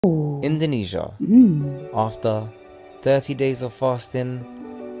Indonesia, after 30 days of fasting,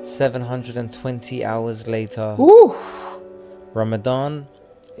 720 hours later, Ramadan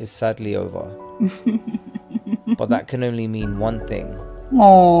is sadly over. But that can only mean one thing.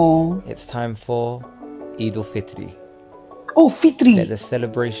 It's time for Idul Fitri. Oh, Fitri. Let the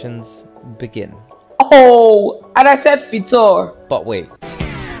celebrations begin. Oh, and I said Fitor. But wait.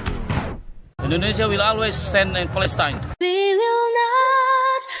 Indonesia will always stand in Palestine. We will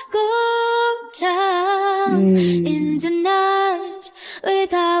not go down in the night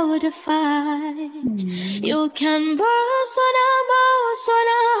without a fight. You can burst on our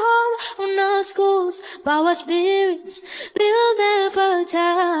home, on our schools, but our spirits will never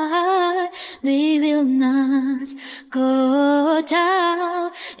die. We will not go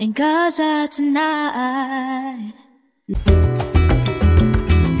down in Gaza tonight.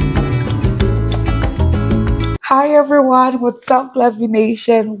 Hi everyone, what's up Clevy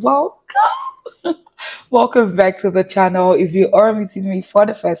Nation? Welcome! Welcome back to the channel. If you are meeting me for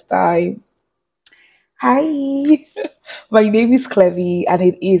the first time, hi! My name is Clevy and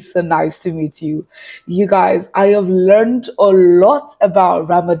it is so nice to meet you. You guys, I have learned a lot about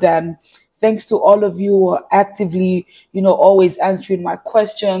Ramadan thanks to all of you who are actively, always answering my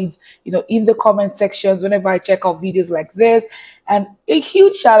questions, in the comment sections whenever I check out videos like this. And a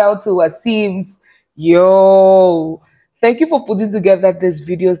huge shout out to Waseems. Yo, thank you for putting together these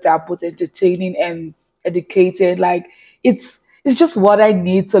videos that are both entertaining and educated. Like it's just what I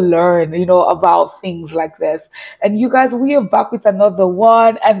need to learn, about things like this. And you guys, we are back with another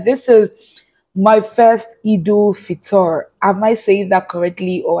one, and this is my first Idul Fitr. Am I saying that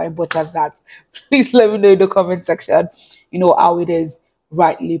correctly or I butchered that? Please let me know in the comment section, how it is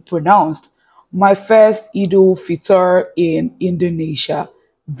rightly pronounced. My first Idul Fitr in Indonesia,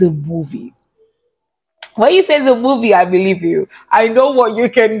 the movie. When you say the movie, I believe you. I know what you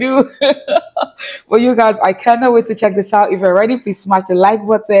can do. Well, you guys, I cannot wait to check this out. If you're ready, please smash the like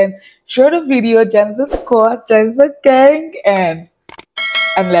button, share the video, join the squad, join the gang, and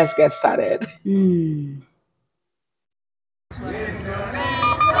let's get started.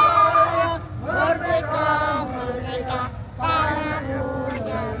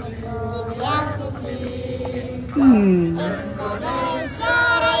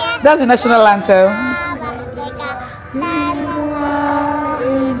 That's the national anthem.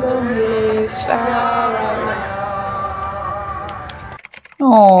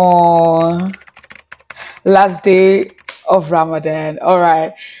 Oh, last day of Ramadan. All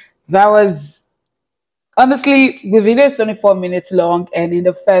right, that was honestly, the video is 24 minutes long, and in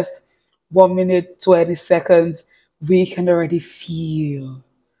the first 1 minute 20 seconds, we can already feel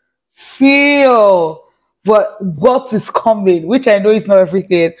what is coming, which I know is not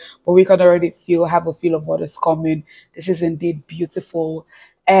everything, but we can already have a feel of what is coming. This is indeed beautiful.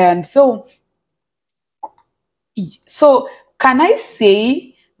 And so can I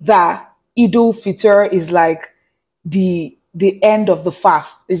say that Idul Fitr is like the end of the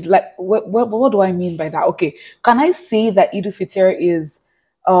fast? Is like what do I mean by that? Okay, can I say that Idul Fitr is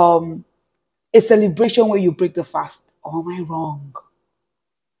a celebration where you break the fast, or am I wrong?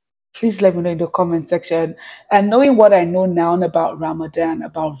 Please let me know in the comment section. And knowing what I know now about Ramadan,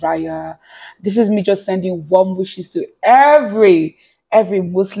 about Raya, this is me just sending warm wishes to every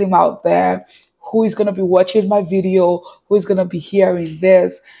Muslim out there who is going to be watching my video, who is going to be hearing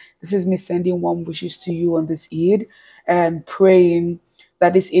this. This is me sending warm wishes to you on this Eid, and praying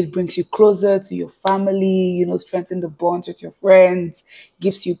that this Eid brings you closer to your family, strengthen the bonds with your friends,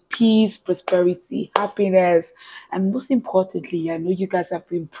 gives you peace, prosperity, happiness. And most importantly, I know you guys have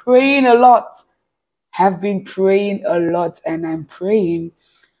been praying a lot. And I'm praying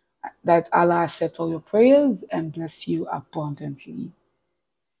that Allah accept all your prayers and bless you abundantly.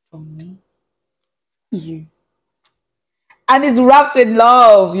 From me, you. And it's wrapped in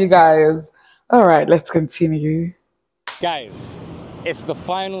love, you guys. All right, let's continue. Guys, it's the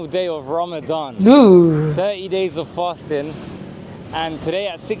final day of Ramadan. 30 days of fasting. And today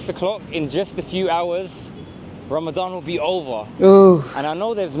at 6 o'clock, in just a few hours, Ramadan will be over. And I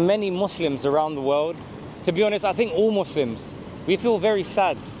know there's many Muslims around the world. To be honest, I think all Muslims, we feel very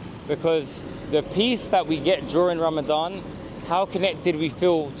sad because the peace that we get during Ramadan, how connected we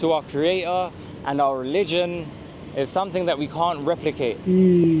feel to our Creator and our religion, is something that we can't replicate.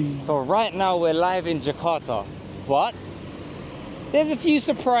 So right now we're live in Jakarta, but there's a few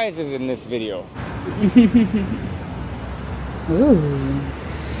surprises in this video.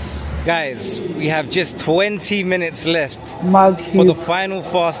 Guys, we have just 20 minutes left for the final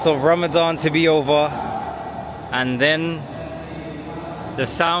fast of Ramadan to be over, and then the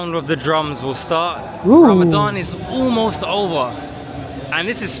sound of the drums will start. Ramadan is almost over. And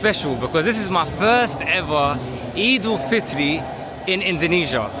this is special because this is my first ever Idul Fitri in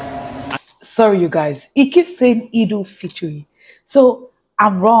Indonesia. Sorry, you guys. He keeps saying Idul Fitri. So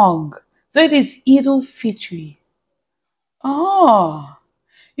I'm wrong. So it is Idul Fitri. Oh.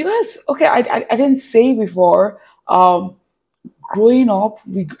 You guys, okay, I didn't say before. Growing up,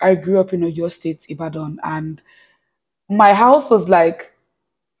 I grew up in Oyo State, Ibadan, and my house was like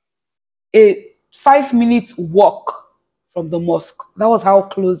a 5 minute walk from the mosque. That was how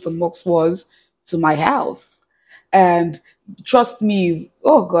close the mosque was to my house. And trust me,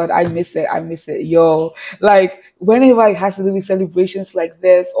 oh God, I miss it. I miss it. Yo, like whenever it has to do with celebrations like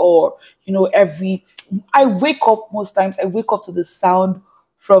this, or I wake up most times, I wake up to the sound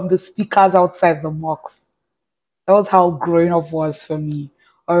from the speakers outside the mosque. That was how growing up was for me.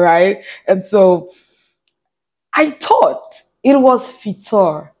 All right. And so I thought it was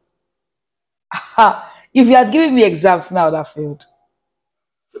Fitor. If you had given me exams now, that failed.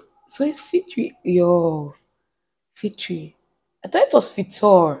 So it's Fitri. Yo, Fitri. I thought it was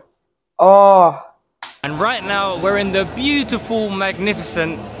Fitor. Oh. And right now we're in the beautiful,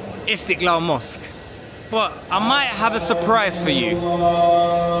 magnificent Istiqlal Mosque. But I might have a surprise for you.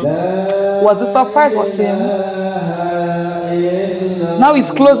 What the surprise was him? Now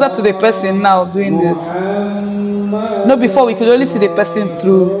he's closer to the person now doing this. No, before we could only see the person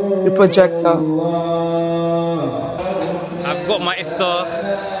through the projector. I've got my iftar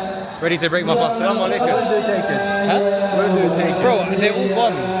ready to break my fast. Assalamu alaikum. Where do they take it? Huh? Where do they take it? Bro, they're all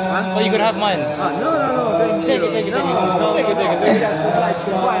gone. Huh? Oh, you could have mine. No, thank Take you. it. No, Take it.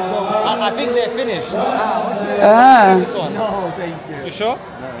 I think they're finished. This one. No, thank you. You sure? No,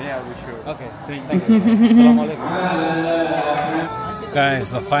 yeah, we sure. Okay, thank you. Assalamu alaikum. Guys,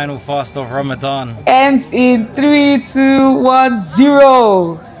 the final fast of Ramadan. And in 3, 2, 1,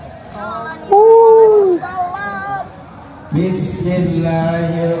 0. Woo.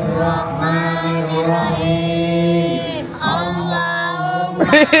 Bismillahirrahmanirrahim.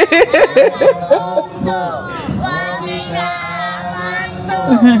 Allahumma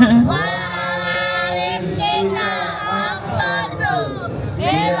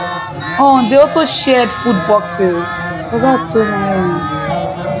Oh, and they also shared food boxes. Oh, that's so nice.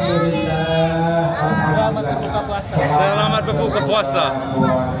 Selamat berbuka puasa.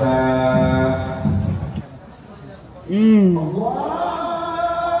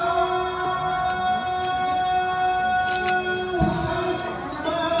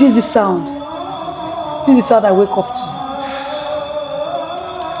 This is the sound. This is the sound I wake up to.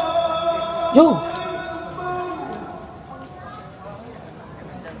 Yo.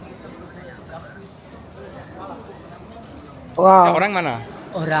 Wow. Orang mana?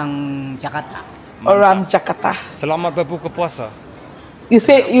 Orang Jakarta. Orang Jakarta. Selamat berbuka puasa. You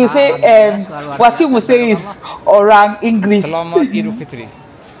say Waseems will say is orang English. Selamat Idul Fitri.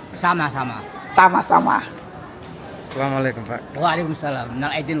 Sama-sama. Sama-sama. Assalamualaikum Pak. Waalaikumsalam.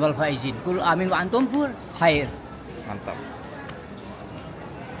 Minal aidin wal faizin. Kul amin wa antum pur khair. Mantap.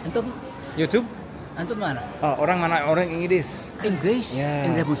 Antum YouTube? antum mana? Orang mana? Orang Inggris. Inggris? Ya.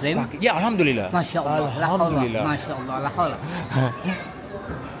 Inggris Muslim? Ya, alhamdulillah. Masya Allah. Alhamdulillah. Masya Allah. La haula.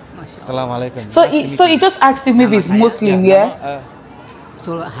 Assalamualaikum. So he just asked him maybe he's Muslim, yeah?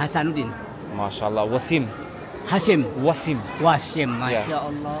 So Hasanuddin. Masya Allah. Waseem. Hasim. Waseem. Wasim. Masya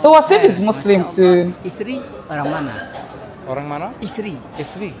Allah. So Waseem is Muslim too. Istri orang mana? Orang mana? Istri.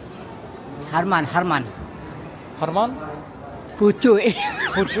 Istri. Harman. Harman? Pucu.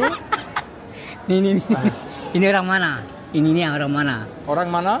 Pucu? Ini. Ini orang mana? Ininya orang mana? Orang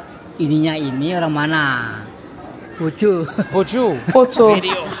mana? Ininya ini orang mana? Pucu. Pucu. Photo.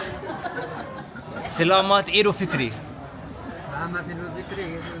 Video. Selamat Idul Fitri. Selamat Idul Fitri.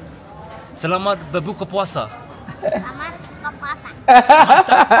 Selamat berbuka puasa. Selamat buka puasa.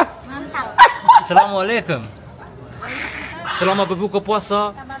 Mantap. Assalamualaikum. Selamat berbuka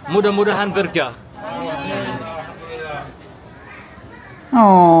puasa. Mudah-mudahan berkah.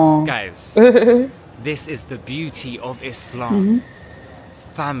 Oh. Guys, this is the beauty of Islam.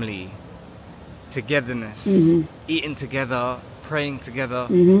 Family, togetherness, eating together, praying together.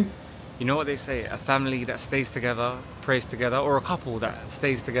 You know what they say, a family that stays together, prays together, or a couple that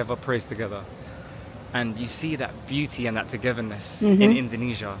stays together, prays together. And you see that beauty and that togetherness in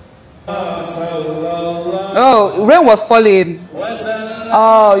Indonesia. Oh, rain was falling.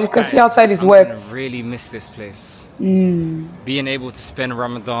 Oh, you can see outside is wet. I'm gonna really miss this place. Being able to spend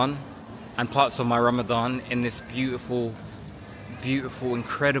Ramadan and parts of my Ramadan in this beautiful,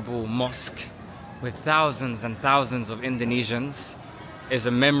 incredible mosque with thousands and thousands of Indonesians is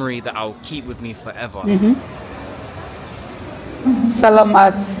a memory that I'll keep with me forever.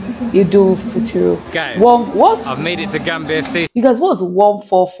 Salamat Idul Fitri. Guys, What's I've made it to Gambia Station. you guys? What's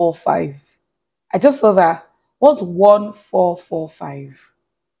 1445? I just saw that. What's 1445?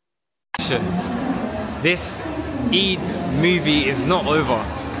 This Eid movie is not over.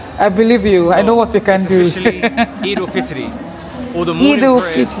 I believe you. So I know what you can do. Officially Idul Fitri, or the morning Idul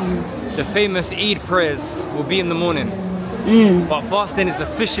prayers. Fitri. The famous Eid prayers will be in the morning. But fasting is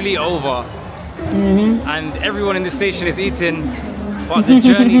officially over, and everyone in the station is eating. But the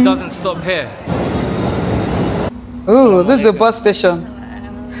journey doesn't stop here. Oh, this is the bus station.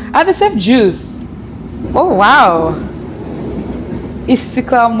 And they serve juice. Oh wow.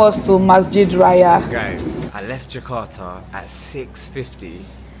 Istiklal Mosque to Masjid Raya. Guys, I left Jakarta at 6:50,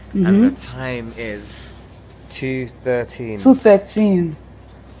 and the time is 2:13. 2:13.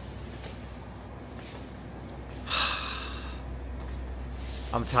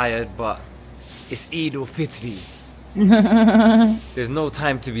 I'm tired, but it's Idul Fitri. There's no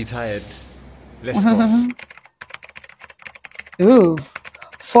time to be tired. Let's go. Ooh,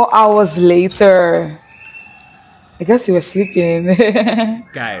 4 hours later. I guess you were sleeping.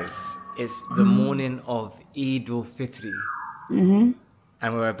 Guys, it's the morning of Idul Fitri. And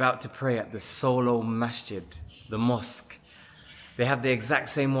we're about to pray at the Solo Masjid, the mosque. They have the exact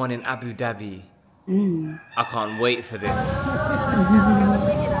same one in Abu Dhabi. I can't wait for this.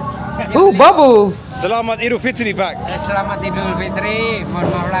 Ooh, bubbles. Selamat Idul Fitri back. Selamat Idul Fitri. Mohon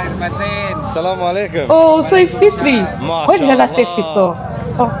maaf lahir batin. Assalamu alaikum. Oh, so it's Fitri. Why did I say Fitr?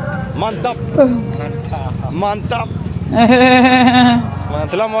 Oh. Mantap. Mantap.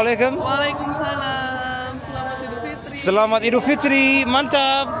 Assalamu alaikum. Waalaikumsalam. Selamat Idul Fitri. Selamat Idul Fitri.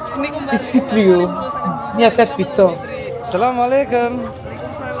 Mantap. It's Fitri. Yes, that's Fitr. Assalamu alaikum.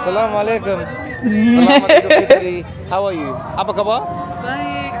 Assalamu alaikum. Selamat Idul Fitri. How are you? Apa kabar?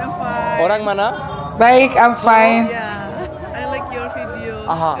 Baik, I'm fine. Orang mana? Baik, I'm fine. Yeah, I like your videos.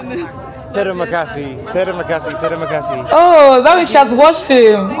 Aha. Terima kasih. Terima kasih. Terima kasih. Oh, that means she has watched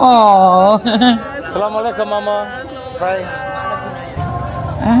him. Oh. Assalamualaikum mama. Bye.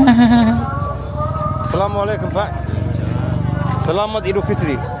 Assalamualaikum Pak. Selamat Idul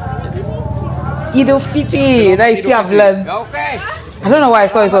Fitri. Idul Fitri. That is I've learned. Okay. I don't know why I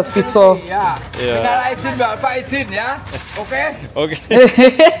thought it was Fitr. Ya. Yeah. Minal aidin Bapak Aidin ya. Oke. Okay.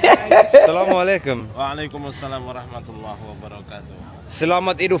 Assalamualaikum. Waalaikumsalam warahmatullahi wabarakatuh.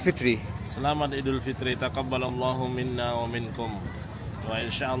 Selamat Idul Fitri. Selamat Idul Fitri, taqabbalallahu minna wa minkum. Wa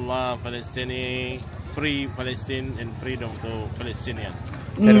insyaallah Palestine free Palestine and freedom to Palestinian.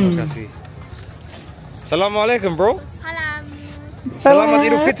 Terima kasih. Assalamualaikum bro. Salam. Selamat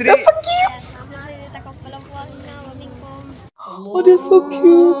Idul Fitri. That's so cute. Oh, they're so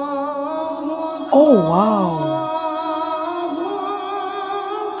cute. Oh, wow.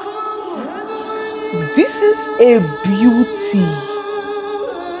 This is a beauty.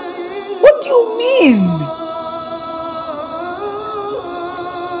 What do you mean?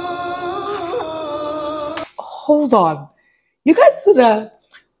 Hold on. You guys see that?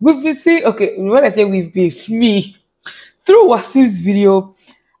 We've been saying, okay, when I say we've been, me, through Waseems' video,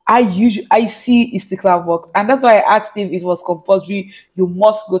 I see Istiklal Mosque, and that's why I asked him if it was compulsory. You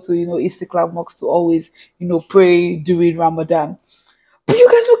must go to Istiklal Mosque to always pray during Ramadan. But you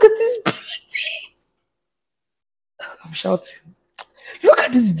guys look at this beauty. I'm shouting. Look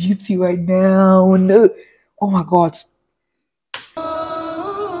at this beauty right now. No. Oh my God.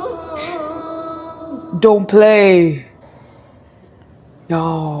 Don't play.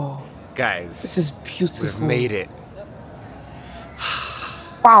 Yo. Guys, This is beautiful. we've made it.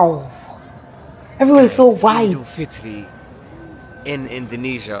 Wow. Everywhere is so wide. Idul Fitri in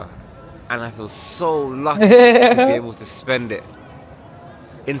Indonesia, and I feel so lucky to be able to spend it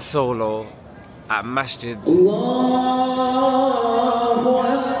in Solo at Masjid.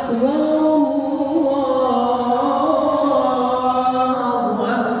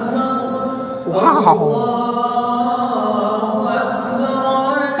 Wow.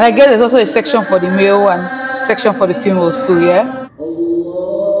 And I guess there's also a section for the male and section for the females too, yeah?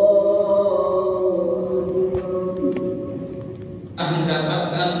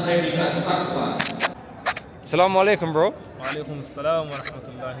 Assalamu alaikum, bro. Waalaikumsalam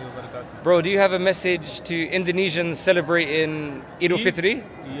warahmatullahi wabarakatuh. Bro, do you have a message to Indonesians celebrating Idul Fitri?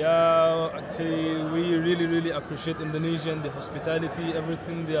 Yeah, actually, we really appreciate Indonesian, the hospitality,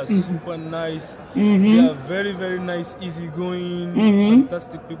 everything. They are super nice. They are very nice, easygoing,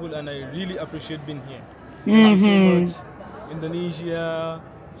 fantastic people, and I really appreciate being here. Thank you so much. Indonesia,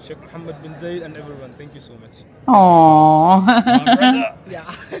 Sheikh Mohammed bin Zayed, and everyone. Thank you so much. Aww.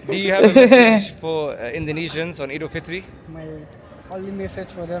 Do you have a message for Indonesians on Idul Fitri? My only message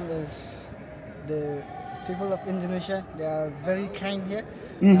for them is the people of Indonesia. They are very kind here.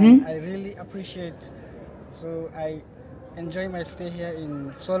 And I really appreciate. So I enjoy my stay here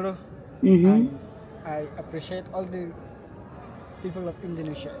in Solo. And I appreciate all the people of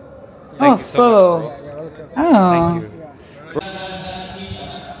Indonesia. Oh, Solo. Yeah, you're welcome. Oh. Thank you.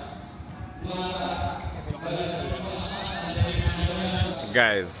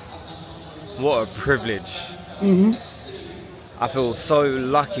 Guys, what a privilege. I feel so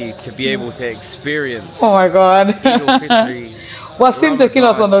lucky to be able to experience Oh my God. Idul Fitri, Waseems taking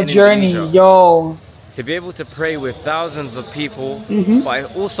us on a in journey, Indonesia. yo. To be able to pray with thousands of people,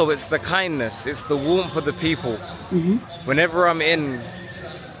 but also it's the kindness, it's the warmth of the people. Whenever I'm in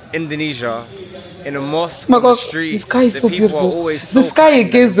Indonesia, in a mosque, Oh my on the God, street, the sky is the so people are beautiful. always so The sky kind and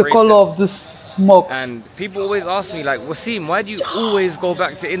against the color embracing. of this mosque. And people always ask me, like, Waseem, why do you always go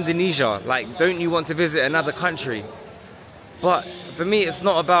back to Indonesia? Like, don't you want to visit another country? But for me, it's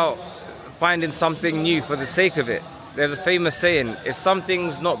not about finding something new for the sake of it. There's a famous saying, if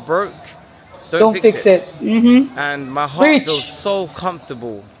something's not broke, don't fix it. And my heart Preach. feels so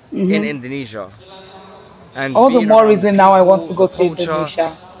comfortable in Indonesia. And All the being more around reason now I want to people, go the to culture,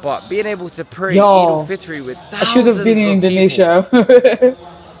 Indonesia. But being able to pray Yo, Idul Fitri with I should thousands have been in of Indonesia. people,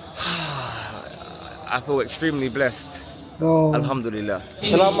 I feel extremely blessed. Oh. Alhamdulillah.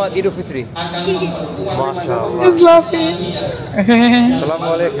 Selamat Idul Fitri. MasyaAllah. He's laughing.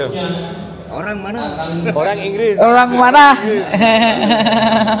 Assalamualaikum. Orang mana? Orang Inggris. Orang mana?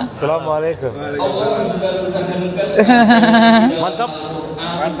 Assalamualaikum. Mantap.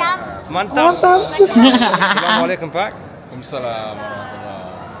 Mantap. Mantap. Mantap. Assalamualaikum Pak. Waalaikumsalam.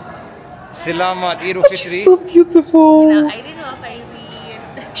 Selamat Idul She's Fitri. so beautiful. I didn't know apa ini.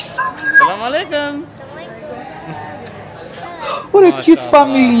 Assalamualaikum. What a cute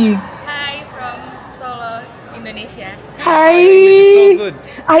family. Hi from Solo, Indonesia. Hi. So good.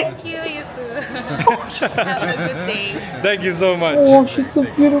 Thank you, you too. Have a good day. Thank you so much. Oh, she's so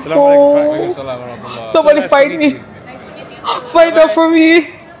beautiful. Waalaikumsalam warahmatullahi. Somebody So nice find to me. meet you. Find her for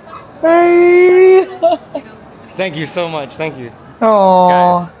me. Hi. Thank you so much. Thank you. Oh.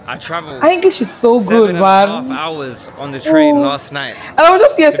 Guys, I traveled Her English is so good, 7.5 man. hours on the train Oh. last night. And I was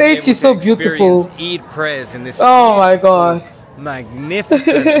just here to be saying able she's to so beautiful. experience Eid prayers in this Oh my God.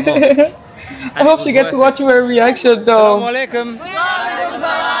 magnificent mosque. I hope she gets to watch your reaction though. Assalamualaikum.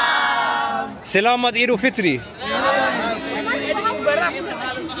 Selamat Idul Fitri.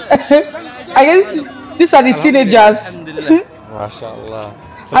 I guess these are the teenagers. MasyaAllah.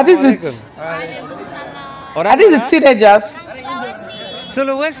 Are these the, are these the teenagers?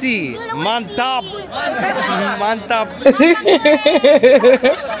 Sulawesi. Mantap. Mantap.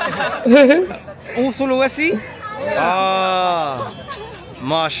 Sulawesi? Ah.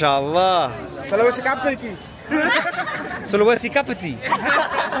 MasyaAllah. Sulawesi Kapiti. Sulawesi Kapiti.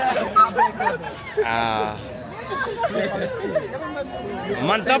 Ah.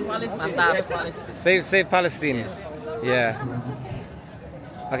 Mantap. Save Palestine. Yeah.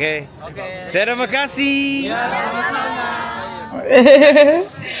 Okay. Terima kasih.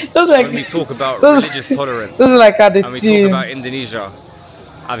 When we talk about religious tolerance, Those are like at the and we talk team. about Indonesia,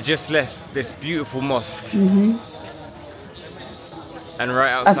 I've just left this beautiful mosque. And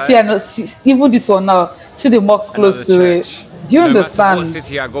right And see, outside, even this one now, see the mosque close another to church. it. Do you No matter what understand?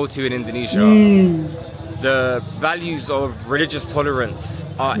 city I go to in Indonesia, the values of religious tolerance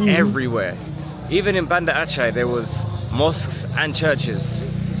are everywhere. Even in Banda Aceh, there was mosques and churches.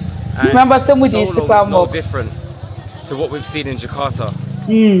 And Remember, same with the Solo Istiqlal was no mosque. different to what we've seen in Jakarta.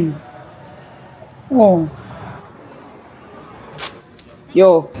 Oh.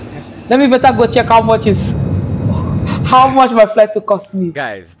 Yo, let me better go check how much my flight will cost me.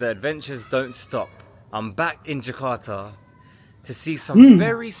 Guys, the adventures don't stop. I'm back in Jakarta to see some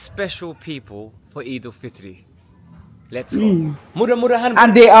very special people for Idul Fitri. Let's go. Mudah-mudahan.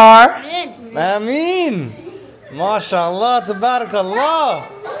 And they are. Amin. MasyaAllah, tabarakallah.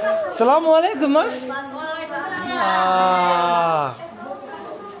 Assalamualaikum, mas. Ah.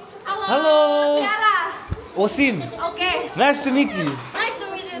 Hello. Waseem. Okay. Nice to meet you. Nice to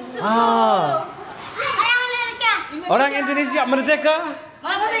meet you too. Ah. Orang Indonesia. Orang Indonesia merdeka.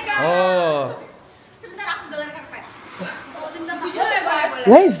 Merdeka. Oh. Sebentar aku gelar karpet. Jujur ya, boleh.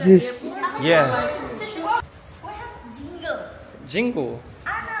 Where is this? Yeah. We have jingle. Jingle.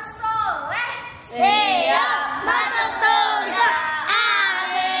 Anak soleh siap masuk surga.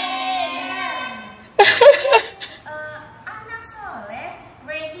 Amin. Anak soleh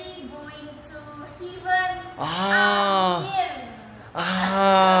ready going to heaven. Ah. Amin.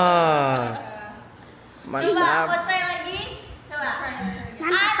 Ah. Coba Mantap. buat try lagi. Coba.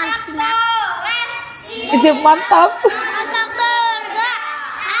 Anak soleh siap Is it mantap? masuk surga.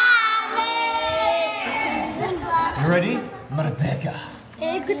 Amin. ready? Merdeka.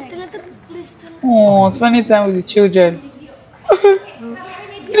 Oh, spending time with the children.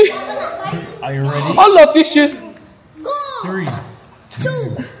 Are you ready? All of you should. 3,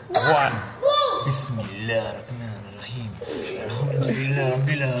 2, 1. Bismillahirrahmanirrahim. Alhamdulillah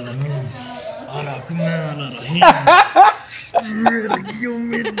rabbil alamin. Arrahmanirrahim.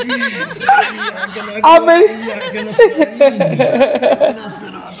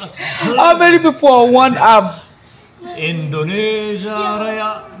 How many people on one arm? Indonesia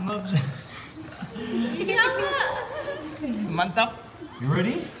Raya. Mantap. You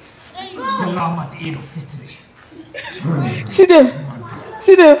ready? Selamat Idul Fitri. See them.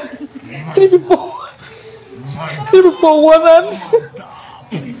 See them. 3 people. 3 people on one hand.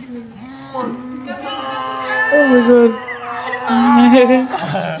 Oh my god.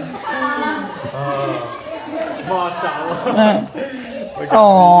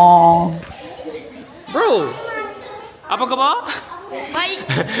 Oh. Bro, apa kabar? Baik.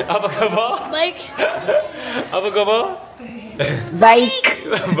 Apa kabar? Baik. Apa kabar? Baik.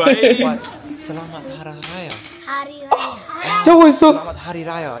 Baik. Selamat Hari Raya. Hari Raya. Selamat Hari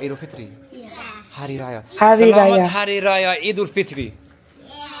Raya Idul Fitri. Hari Raya. Selamat Hari Raya Idul Fitri.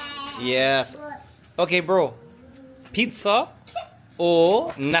 Yes. Okay, bro. Pizza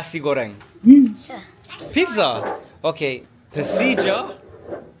or nasi goreng? Pizza. Okay. Persija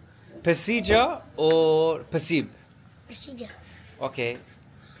or Persib? Persija. Okay.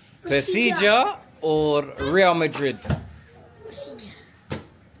 Persija or Real Madrid? Persija.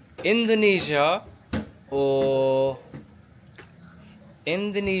 Indonesia or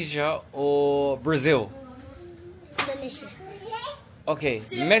Brazil? Indonesia. Okay.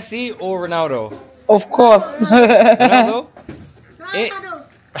 Messi or Ronaldo? Of course. Ronaldo?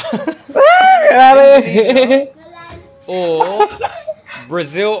 Or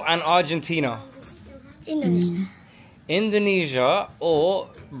Brazil and Argentina? Indonesia. Indonesia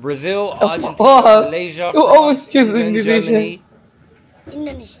or Brazil, Of Argentina, course. Malaysia, You always choose England, Indonesia. Germany?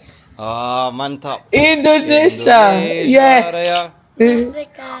 Indonesia. Ah, mantap. Indonesia. Yes. Raya.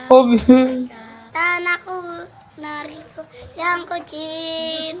 Tanahku, negeriku yang ku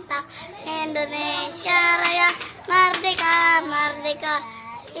cinta, Indonesia Raya, merdeka, merdeka,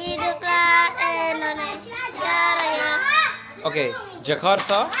 hiduplah Indonesia Raya. Okay,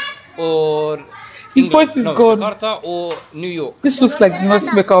 Jakarta or His voice is gone. Jakarta or New York? This looks like the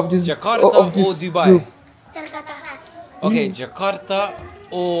noise maker of this Jakarta of this or Dubai? group. Jakarta. Okay, Jakarta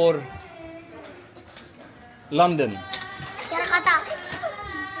or London? Jakarta.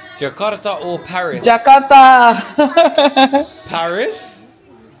 Jakarta or Paris? Jakarta. Paris?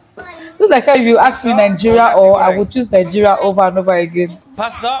 Looks like if you ask me Nigeria or I would choose Nigeria over and over again.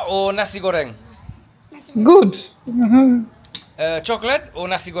 Pasta or nasi goreng? Good. Chocolate or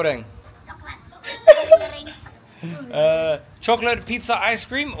nasi goreng? Chocolate pizza ice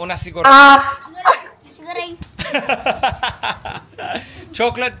cream or nasi goreng? Nasi goreng.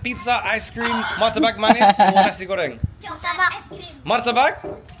 Chocolate pizza ice cream martabak manis or nasi goreng? Martabak es krim. Martabak?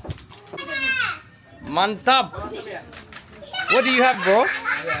 Mantap. What do you have, bro?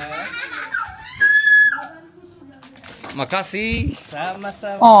 Makasih.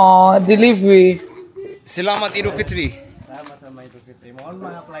 Sama-sama. Oh, delivery. Selamat Idul Fitri. Sama-sama Idul Fitri. Mohon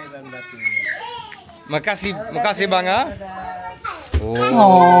maaf lahir dan batin. Makasih bang ah.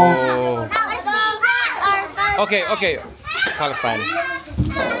 Oh. Okay. Palestine.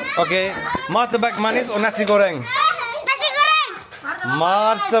 Okay. Martabak manis or nasi goreng? Nasi goreng.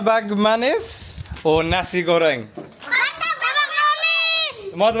 Martabak manis or nasi goreng? Martabak manis.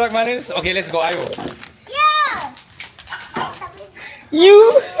 Martabak manis. Okay, let's go. Ayo. Yeah. You.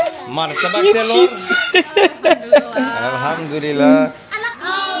 Martabak You telur. cheat. Alhamdulillah.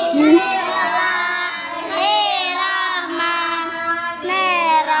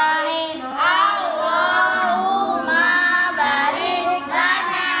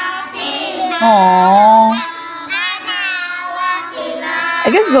 Aww. I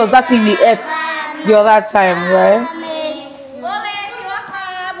guess it was that thing we ate the other time, right? Boleh,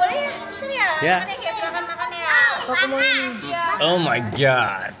 silakan. Boleh ya? Pesan ya? Ya. Makan ya, silakan makan ya. Oh my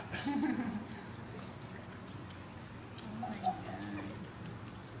god.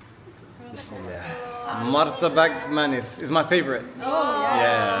 Bismillah. Martabak manis is my favorite. Oh, yeah.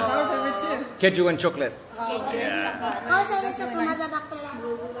 Yeah. Our favorite too. Keju and chocolate. Kalau saya suka martabak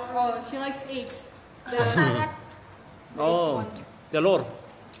telur. Oh, she likes eggs. Oh, telur.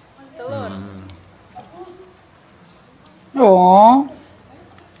 Telur. Aww.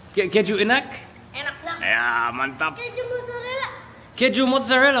 Keju enak? Enak banget. Ya, mantap. Keju mozzarella. Keju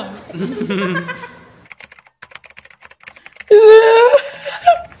mozzarella.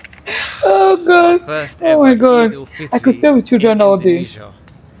 Oh so good. First Oh my ever God. Idul Fitri I could stay with children in all day. Indonesia.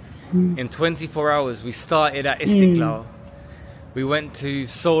 In 24 hours, we started at Istiqlal. We went to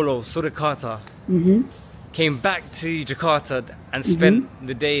Solo, Surakarta. Came back to Jakarta and spent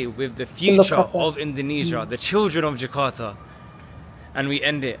the day with the future of Indonesia, the children of Jakarta. And we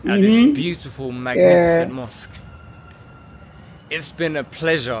end it at this beautiful, magnificent mosque. It's been a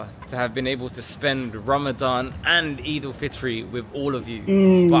pleasure to have been able to spend Ramadan and Idul Fitri with all of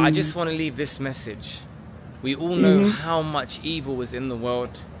you. But I just want to leave this message. We all know how much evil is in the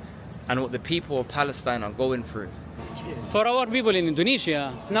world and what the people of Palestine are going through. For our people in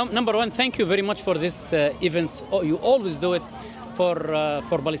Indonesia, number one, thank you very much for this events. You always do it for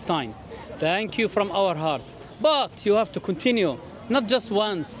Palestine. Thank you from our hearts. But you have to continue, not just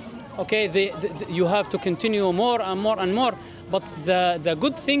once. Okay, you have to continue more and more and more. But the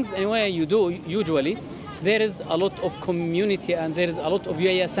good things anyway you do usually, there is a lot of community and there is a lot of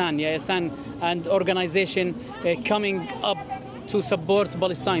yayasan and organization coming up to support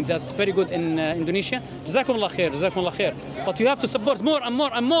Palestine. That's very good in Indonesia. Jazakumullah khair, Jazakumullah khair. But you have to support more and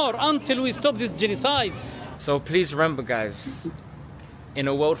more and more until we stop this genocide. So please remember, guys, in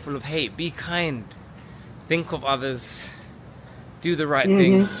a world full of hate, be kind, think of others, do the right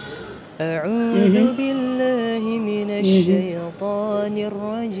thing. أعوذ بالله من الشيطان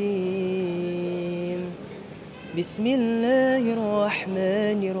الرجيم بسم الله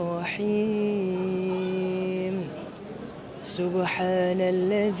الرحمن الرحيم سبحان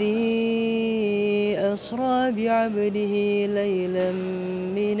الذي أسرى بعبده ليلا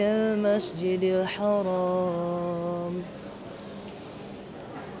من المسجد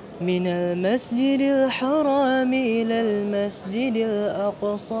الحرام إلى المسجد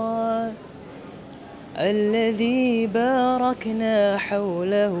الأقصى الذي باركنا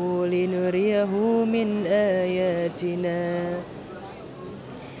حوله لنريه من آياتنا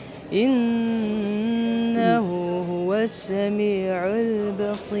إنه هو السميع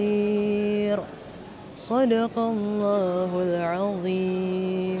البصير صدق الله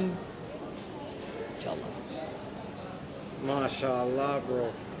العظيم. MashaAllah,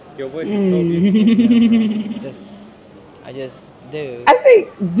 bro. Your voice is so beautiful. I just do. I think,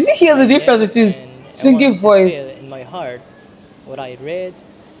 did you hear the difference between singing voice? Feel in my heart what I read,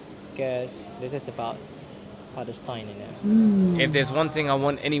 because this is about Palestine, you know. If there's one thing I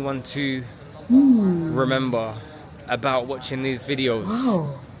want anyone to remember about watching these videos,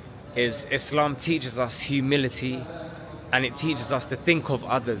 is Islam teaches us humility and it teaches us to think of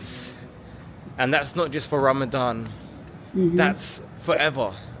others. And that's not just for Ramadan, that's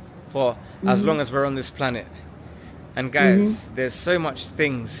forever, for as long as we're on this planet. And guys, there's so much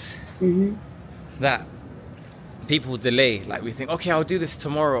things that people delay. Like we think, okay, I'll do this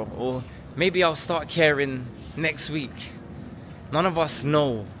tomorrow, or maybe I'll start caring next week. None of us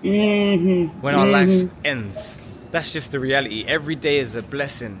know when our life ends. That's just the reality. Every day is a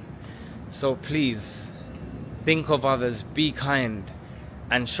blessing. So please, think of others, be kind,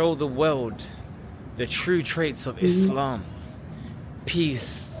 and show the world the true traits of Islam.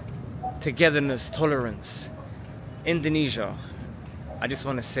 Peace, togetherness, tolerance. Indonesia, I just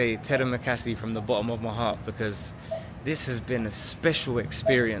want to say terima kasih from the bottom of my heart, because this has been a special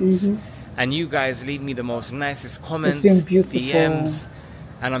experience. And you guys leave me the most nicest comments, it's been beautiful. DMs,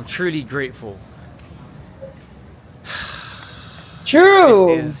 and I'm truly grateful.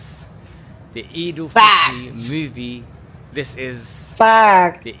 True. This is the Idul Fitri movie. This is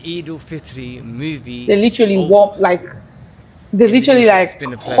fact. The Idul Fitri movie. They literally walk like, they literally like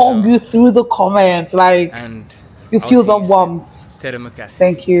hug you through the comments, like, and you feel the warmth.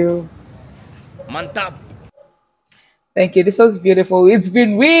 Thank you. Mantap. Thank you. This was beautiful. It's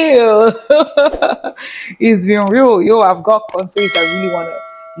been real. It's been real. Yo, I've got countries I really want to,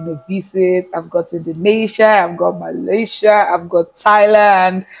 visit. I've got Indonesia. I've got Malaysia. I've got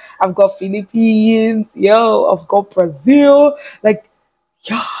Thailand. I've got Philippines. Yo, I've got Brazil. Like,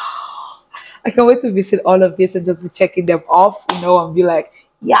 yeah. I can't wait to visit all of this and just be checking them off, and be like,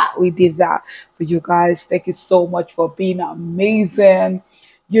 yeah, we did that. But you guys, thank you so much for being amazing.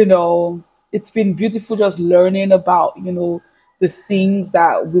 It's been beautiful just learning about, the things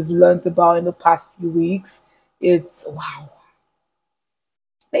that we've learned about in the past few weeks. It's wow.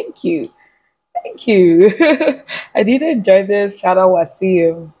 Thank you. Thank you. I did enjoy this. Shout out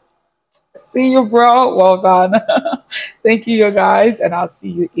Waseems. See you, bro. Well done. Thank you, you guys. And I'll see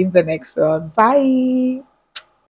you in the next one. Bye.